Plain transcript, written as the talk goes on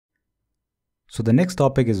So the next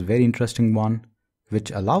topic is a very interesting one, which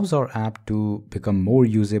allows our app to become more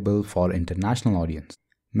usable for international audience.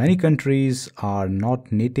 Many countries are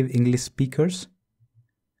not native English speakers.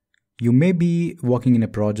 You may be working in a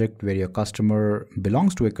project where your customer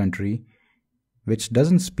belongs to a country which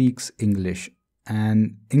doesn't speak English,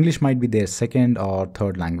 and English might be their second or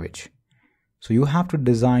third language. So you have to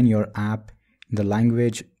design your app in the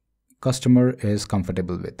language customer is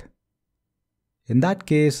comfortable with. In that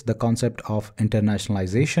case, the concept of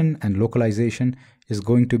internationalization and localization is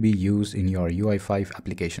going to be used in your UI5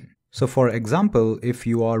 application. So for example, if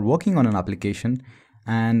you are working on an application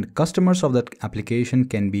and customers of that application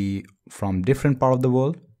can be from different part of the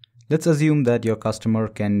world, let's assume that your customer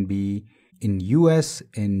can be in US,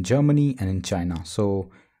 in Germany, and in China. So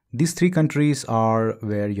these three countries are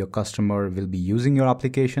where your customer will be using your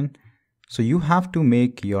application. So you have to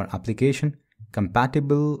make your application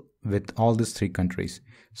compatible with all these three countries.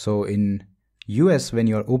 So in US, when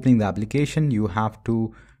you're opening the application, you have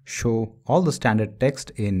to show all the standard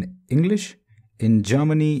text in English. In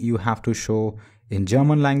Germany, you have to show in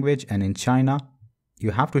German language, and in China,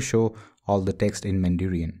 you have to show all the text in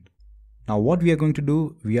Mandarin. Now what we are going to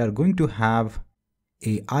do, we are going to have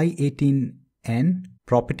a I18N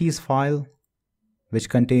properties file which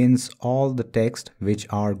contains all the text which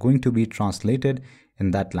are going to be translated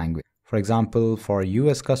in that language. For example, for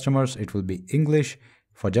US customers, it will be English.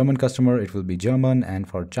 For German customer, it will be German. And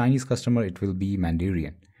for Chinese customer, it will be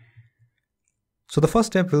Mandarin. So the first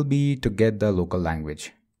step will be to get the local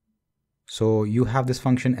language. So you have this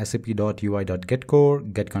function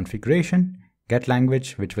sap.ui.getCore, get configuration, get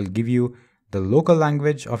language, which will give you the local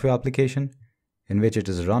language of your application in which it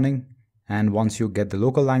is running. And once you get the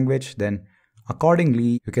local language, then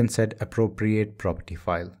accordingly, you can set appropriate property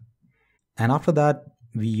file. And after that,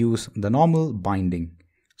 we use the normal binding.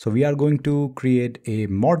 So we are going to create a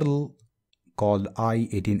model called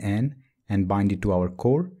I18N and bind it to our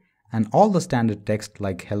core. And all the standard text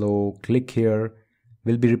like hello, click here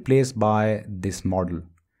will be replaced by this model.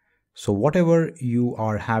 So whatever you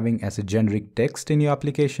are having as a generic text in your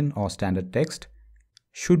application or standard text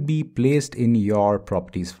should be placed in your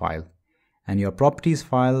properties file. And your properties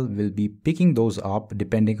file will be picking those up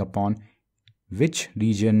depending upon which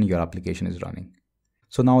region your application is running.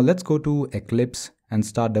 So now let's go to Eclipse and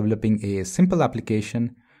start developing a simple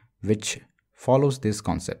application which follows this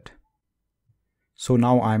concept. So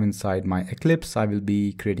now I'm inside my Eclipse. I will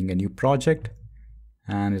be creating a new project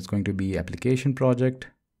and it's going to be application project,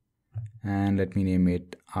 and let me name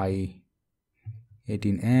it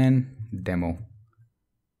I18N demo.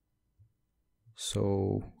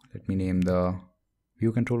 So let me name the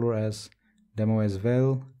view controller as demo as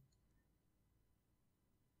well.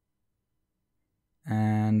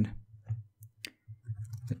 And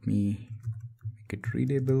let me make it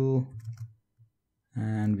readable.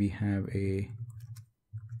 And we have a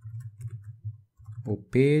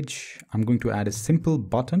page. I'm going to add a simple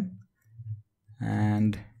button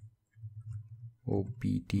and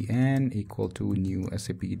optn equal to new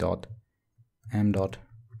sap.m.button.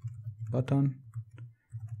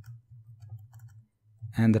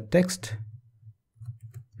 And the text,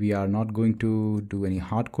 we are not going to do any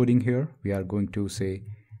hard coding here. We are going to say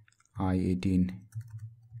I18N,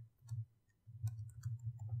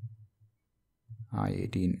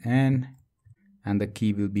 and the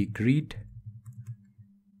key will be greet.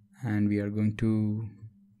 And we are going to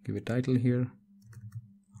give a title here,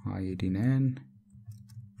 I18N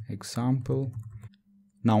example.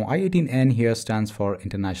 Now I18N here stands for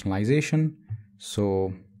internationalization.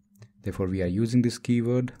 So therefore we are using this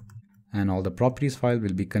keyword, and all the properties file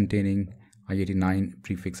will be containing I18N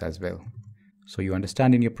prefix as well. So you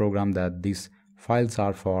understand in your program that these files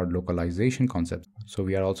are for localization concepts. So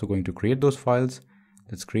we are also going to create those files.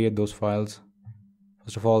 Let's create those files.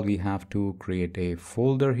 First of all, we have to create a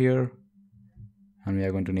folder here, and we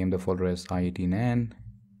are going to name the folder as I18N,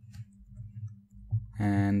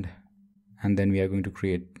 and then we are going to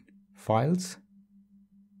create files,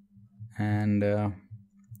 and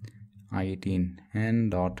I18N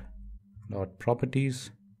dot properties.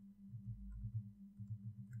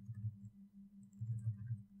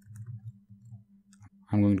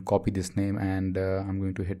 I'm going to copy this name and I'm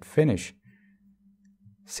going to hit finish.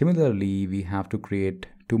 Similarly, we have to create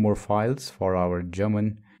two more files for our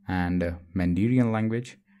German and Mandarin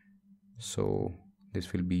language. So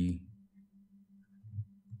this will be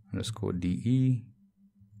 _de,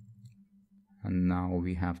 and now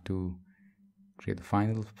we have to create the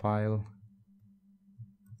final file,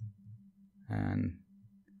 and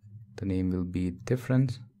the name will be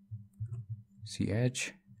difference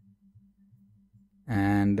ch.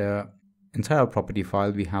 And inside our property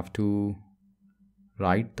file we have to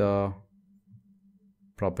write the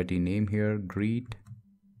property name here, greet,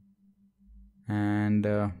 and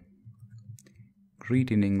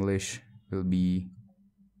greet in English will be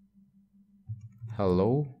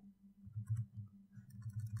hello.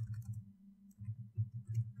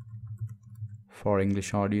 For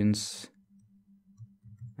English audience,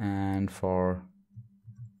 and for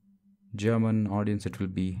German audience it will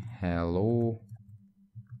be hello,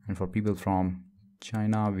 and for people from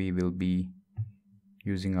China we will be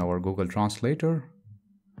using our Google Translator,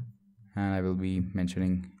 and I will be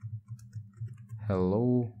mentioning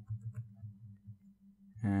hello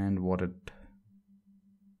and what it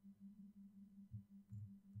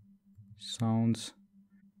sounds,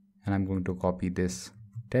 and I'm going to copy this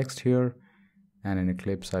text here, and in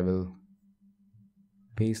Eclipse I will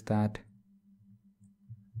paste that.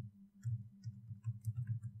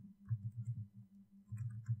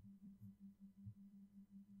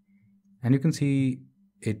 And you can see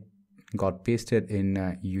it got pasted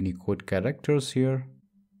in Unicode characters here.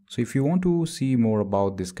 So if you want to see more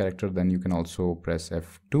about this character, then you can also press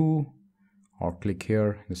F2 or click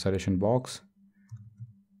here in the suggestion box.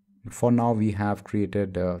 But for now we have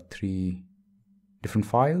created 3 different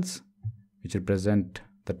files which represent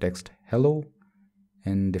the text hello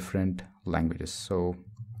in different languages. So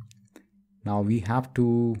now we have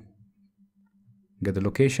to get the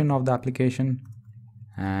location of the application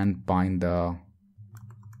and bind the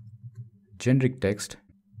generic text.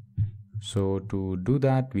 So to do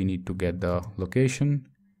that we need to get the location.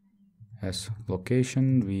 As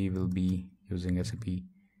location we will be using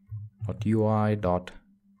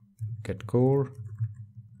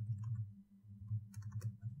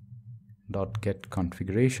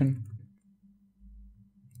SAPUI.UI.getCore.getConfiguration,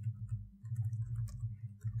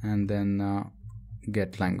 and then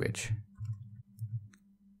get language.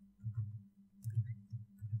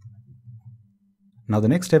 Now the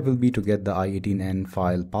next step will be to get the i18n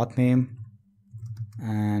file path name,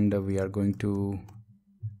 and we are going to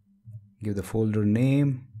give the folder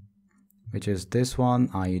name, which is this one,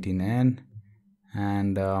 i18n,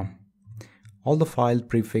 and all the file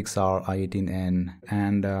prefix are i18n,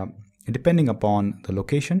 and depending upon the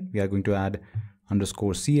location we are going to add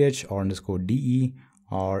 _ch or _de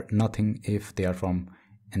or nothing if they are from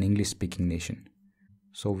an English speaking nation.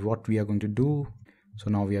 So what we are going to do, so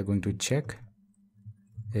now we are going to check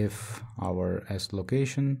if our S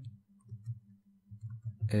location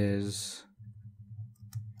is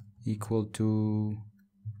equal to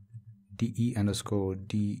de_de,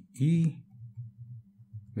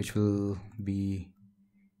 which will be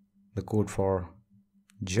the code for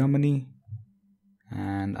Germany,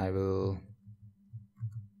 and I will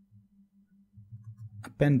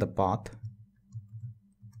append the path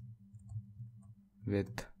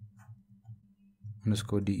with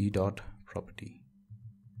 _de.property.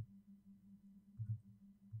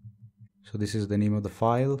 So this is the name of the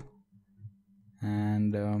file,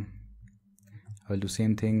 and I will do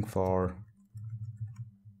same thing for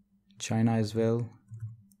China as well,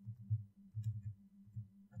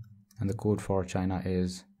 and the code for China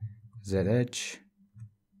is ZH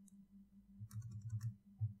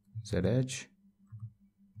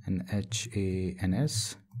and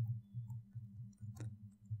HANS.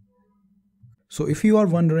 So if you are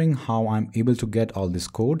wondering how I'm able to get all these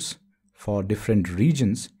codes for different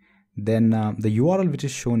regions, then the URL which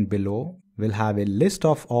is shown below will have a list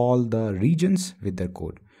of all the regions with their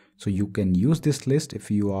code. So you can use this list if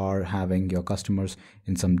you are having your customers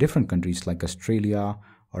in some different countries like Australia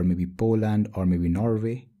or maybe Poland or maybe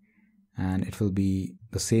Norway, and it will be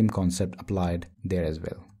the same concept applied there as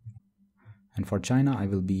well. And for China I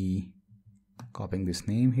will be copying this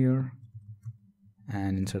name here,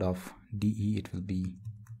 and instead of DE it will be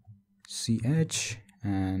CH,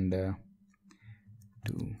 and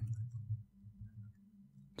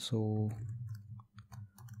so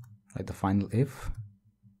write the final if,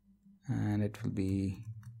 and it will be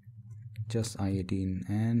just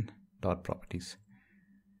i18n dot properties.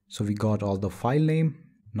 So we got all the file name.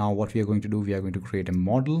 Now what we are going to do, we are going to create a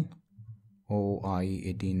model,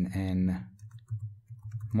 i18n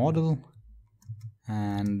model,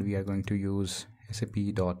 and we are going to use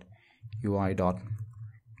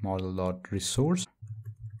sap.ui.model.resource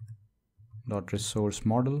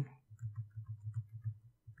model,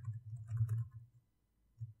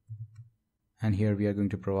 and here we are going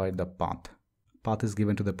to provide the path. Path is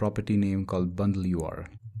given to the property name called bundle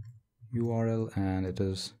URL, and it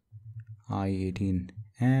is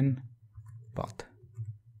i18n path.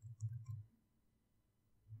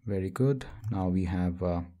 Very good. Now we have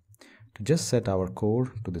to just set our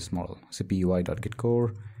core to this model,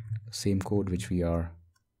 sapui.getCore, the same code which we are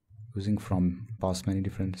using from past many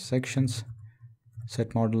different sections.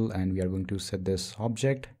 Set model, and we are going to set this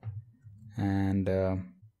object and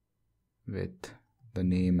with the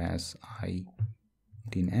name as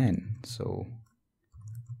I18N. So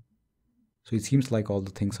it seems like all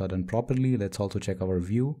the things are done properly. Let's also check our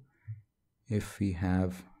view if we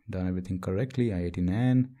have done everything correctly.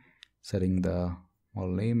 I18N, setting the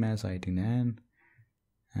model name as I18N,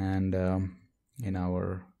 and in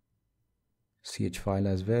our CH file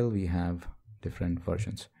as well we have different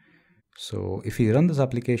versions. So if we run this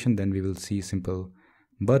application, then we will see simple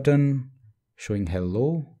button showing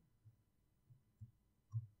hello,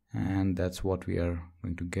 and that's what we are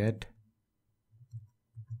going to get.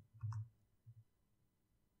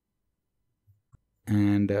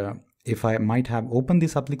 And if I might have opened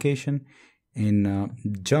this application in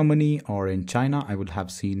Germany or in China, I would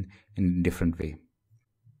have seen in a different way.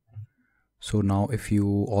 So now if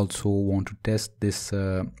you also want to test this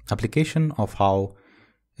application of how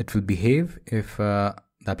it will behave if the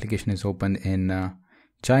application is opened in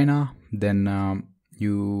China, then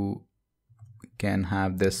you can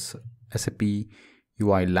have this SAP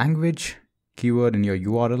UI language keyword in your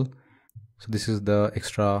URL. So this is the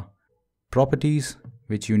extra properties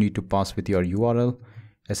which you need to pass with your URL,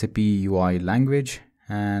 SAP UI language,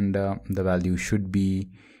 and the value should be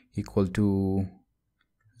equal to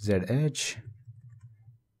ZH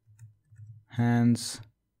hands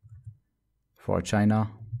for China.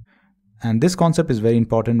 And this concept is very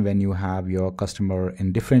important when you have your customer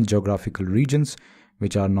in different geographical regions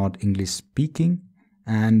which are not English speaking,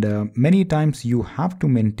 and many times you have to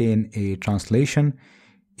maintain a translation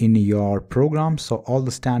in your program. So all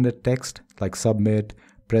the standard text like submit,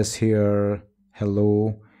 press here,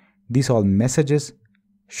 hello, these all messages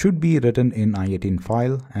should be written in I18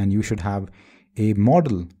 file, and you should have a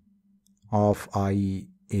model of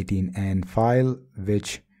I18N file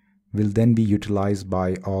which will then be utilized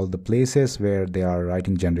by all the places where they are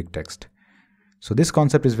writing generic text. So this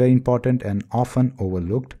concept is very important and often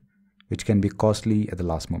overlooked, which can be costly at the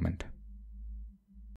last moment.